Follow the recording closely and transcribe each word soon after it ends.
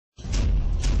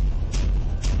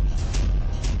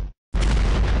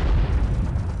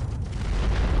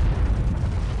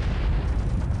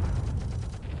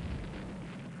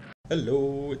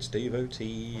Hello, it's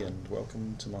Dvotee and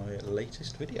welcome to my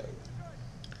latest video.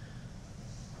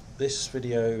 This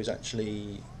video is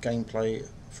actually gameplay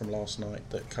from last night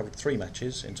that covered 3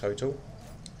 matches in total,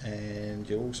 and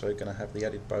you're also going to have the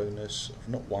added bonus of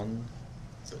not 1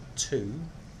 but 2,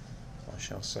 I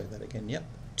shall say that again, yep,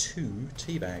 2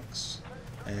 tea bags,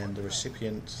 and the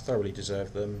recipient thoroughly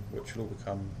deserved them, which will all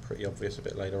become pretty obvious a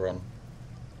bit later on.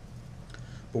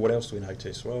 But what else do we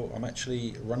notice? Well, I'm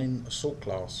actually running assault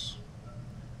class,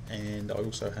 and I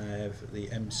also have the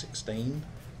M16,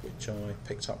 which I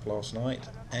picked up last night,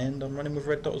 and I'm running with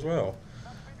red dot as well,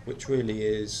 which really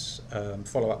is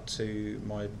follow up to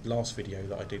my last video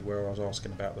that I did where I was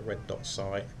asking about the red dot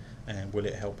sight and will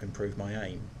it help improve my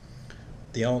aim.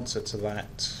 The answer to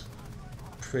that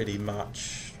pretty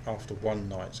much after one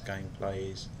night's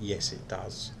gameplay is yes, it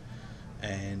does.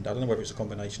 And I don't know whether it's a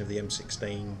combination of the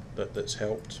M16 that's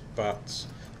helped, but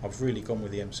I've really gone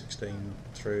with the M16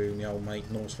 through my old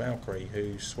mate Norse Valkyrie,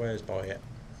 who swears by it.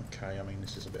 Okay, I mean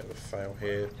this is a bit of a fail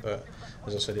here, but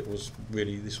as I said,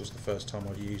 this was the first time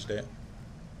I've used it,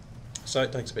 so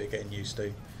it takes a bit of getting used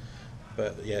to.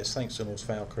 But yeah, it's thanks to Norse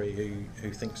Valkyrie who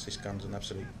thinks this gun's an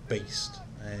absolute beast.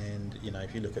 And you know,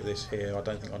 if you look at this here, I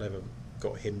don't think I'd ever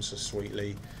got him so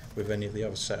sweetly with any of the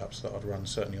other setups that I'd run,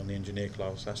 certainly on the engineer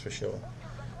class, that's for sure.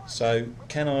 So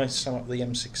can I sum up the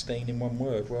M16 in one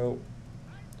word? Well,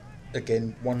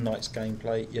 again, one night's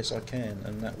gameplay, yes I can,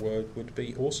 and that word would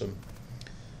be awesome.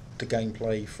 The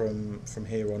gameplay from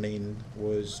here on in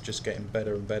was just getting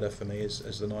better and better for me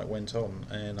as the night went on,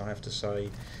 and I have to say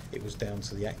it was down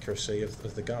to the accuracy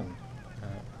of the gun.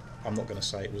 I'm not going to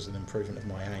say it was an improvement of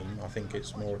my aim. I think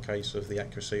it's more a case of the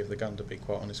accuracy of the gun, to be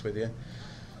quite honest with you.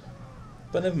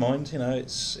 But never mind, you know,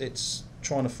 it's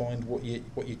trying to find what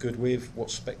you're good with, what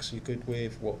specs you're good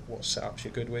with, what setups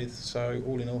you're good with. So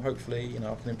all in all, hopefully, you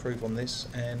know, I can improve on this,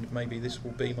 and maybe this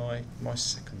will be my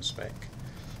second spec.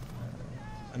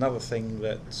 Another thing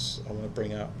that I want to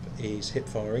bring up is hip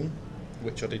firing,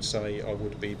 which I did say I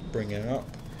would be bringing up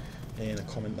in a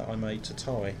comment that I made to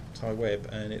Ty Webb,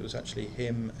 and it was actually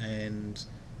him and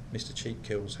Mr. Cheap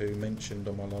Kills who mentioned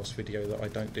on my last video that I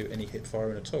don't do any hip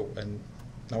firing at all, and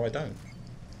no, I don't.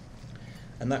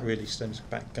 And that really stems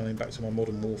going back to my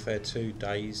Modern Warfare 2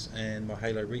 days and my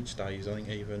Halo Reach days. I think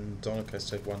even Donica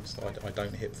said once that I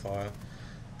don't hip fire,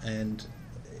 and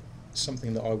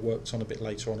something that I worked on a bit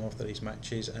later on after these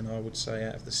matches, and I would say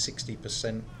out of the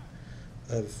 60%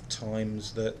 of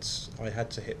times that I had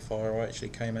to hip fire, I actually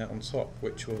came out on top,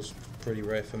 which was pretty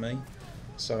rare for me.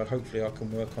 So hopefully I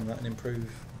can work on that and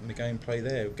improve the gameplay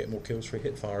there, get more kills through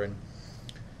hip firing.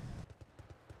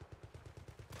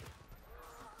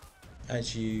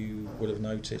 As you would have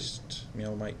noticed, my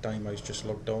old mate Damo's just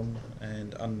logged on,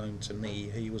 and unknown to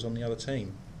me, he was on the other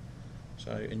team.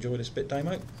 So enjoy this bit,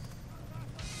 Damo.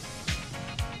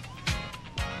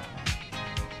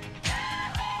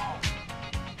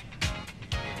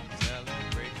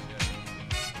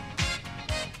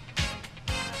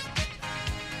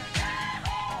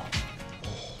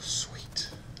 Oh, sweet.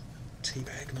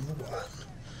 Teabag number 1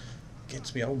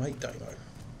 against my old mate Damo.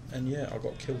 And yeah, I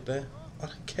got killed there. I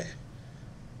don't care.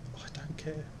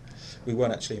 We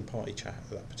weren't actually in party chat at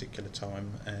that particular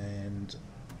time, and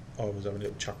I was having a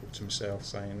little chuckle to myself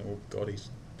saying, oh god, he's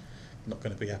not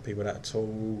going to be happy with that at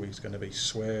all, he's going to be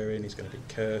swearing, he's going to be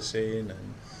cursing.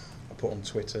 And I put on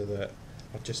Twitter that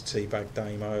I just teabagged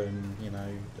Damo, and you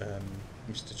know,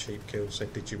 Mr. Cheap Kill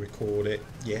said, did you record it?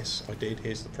 Yes, I did,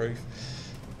 here's the proof.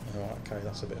 Alright, okay,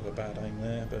 that's a bit of a bad aim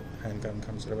there, but handgun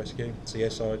comes to the rescue. So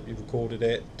yes, I recorded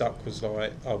it. Duck was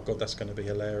like, oh god, that's going to be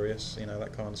hilarious, you know,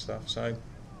 that kind of stuff. So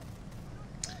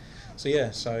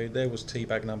yeah, so there was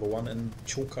teabag number 1, and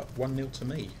chalk up 1-0 to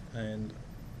me. And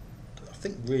I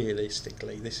think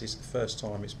realistically, this is the first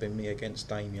time it's been me against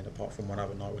Damien, apart from one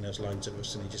other night when there was loads of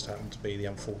us and he just happened to be the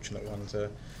unfortunate one to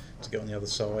get on the other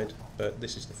side. But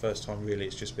this is the first time really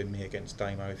it's just been me against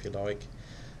Damo, if you like.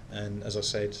 And as I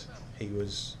said, he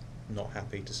was not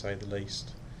happy, to say the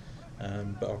least.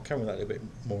 But I'll cover that a little bit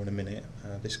more in a minute.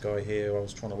 This guy here, I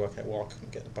was trying to work out why I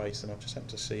couldn't get the base, and I just happened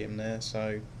to see him there,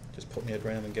 so just put my head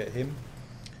around and get him.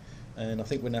 And I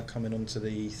think we're now coming on to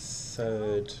the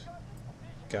 3rd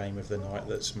game of the night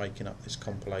that's making up this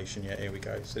compilation. Yeah, here we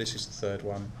go. So this is the 3rd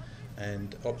one,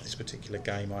 and of this particular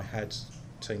game I had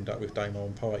teamed up with Damo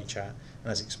on party chat,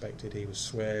 and as expected he was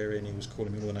swearing, he was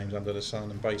calling me all the names under the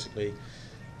sun, and basically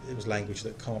it was language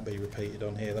that can't be repeated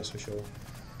on here, that's for sure.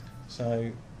 So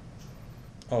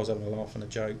I was having a laugh and a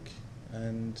joke,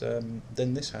 and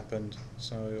then this happened.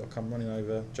 So I come running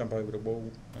over, jump over the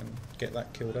wall and get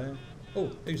that kill there.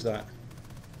 Oh, who's that?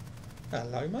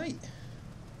 Hello, mate.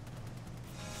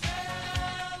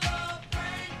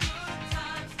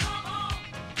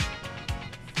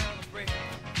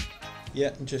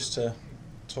 Yeah, and just to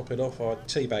top it off, I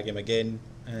teabag him again,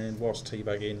 and whilst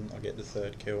teabagging I get the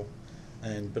third kill.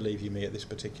 And believe you me, at this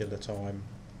particular time,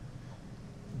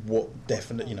 what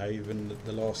definitely, you know, even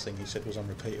the last thing he said was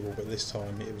unrepeatable, but this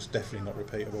time it was definitely not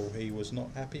repeatable. He was not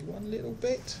happy one little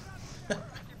bit.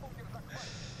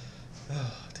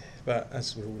 Oh dear. But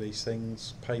as with all these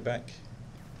things, payback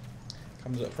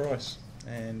comes at a price,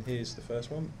 and here's the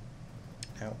first one.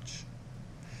 Ouch.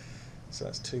 So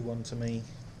that's 2-1 to me.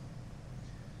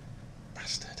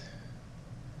 Bastard.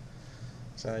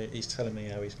 So he's telling me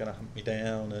how he's going to hunt me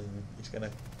down and he's going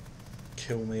to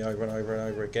kill me over and over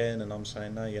and over again, and I'm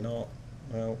saying no, you're not.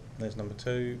 Well, there's number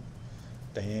 2.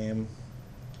 Damn.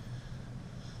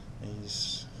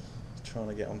 He's trying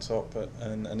to get on top, but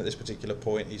and at this particular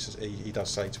point he does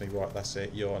say to me, right, that's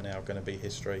it, you're now going to be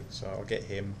history. So I'll get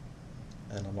him,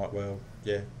 and I'm like, well,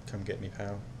 yeah, come get me,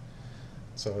 pal.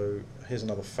 So here's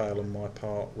another fail on my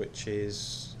part, which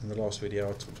is, in the last video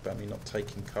I talked about me not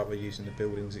taking cover, using the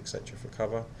buildings etc for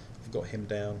cover. I've got him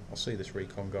down, I see this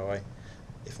recon guy.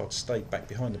 If I'd stayed back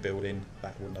behind the building,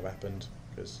 that wouldn't have happened,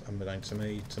 because unbeknown to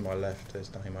me, to my left there's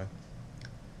Damo.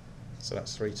 So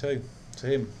that's 3-2 to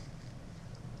him.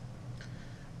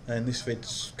 And this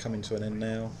vid's coming to an end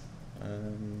now.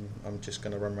 I'm just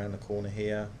going to run around the corner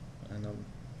here, and I'm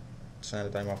saying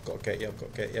to Damo, I've got to get you, I've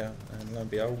got to get you, and lo and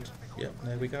behold, yep,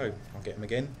 there we go, I'll get him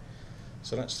again.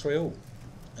 So that's 3-all,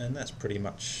 and that's pretty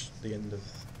much the end of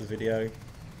the video.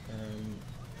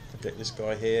 I'll get this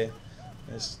guy here.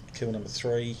 There's kill number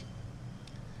 3,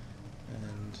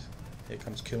 and here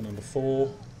comes kill number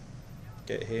 4.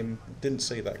 Get him. Didn't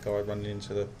see that guy running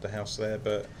into the house there,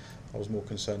 but I was more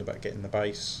concerned about getting the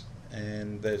base.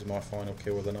 And there's my final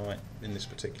kill of the night in this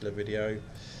particular video,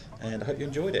 and I hope you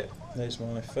enjoyed it. There's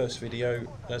my first video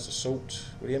as Assault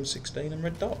with the M16 and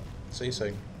Red Dot. See you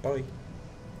soon. Bye.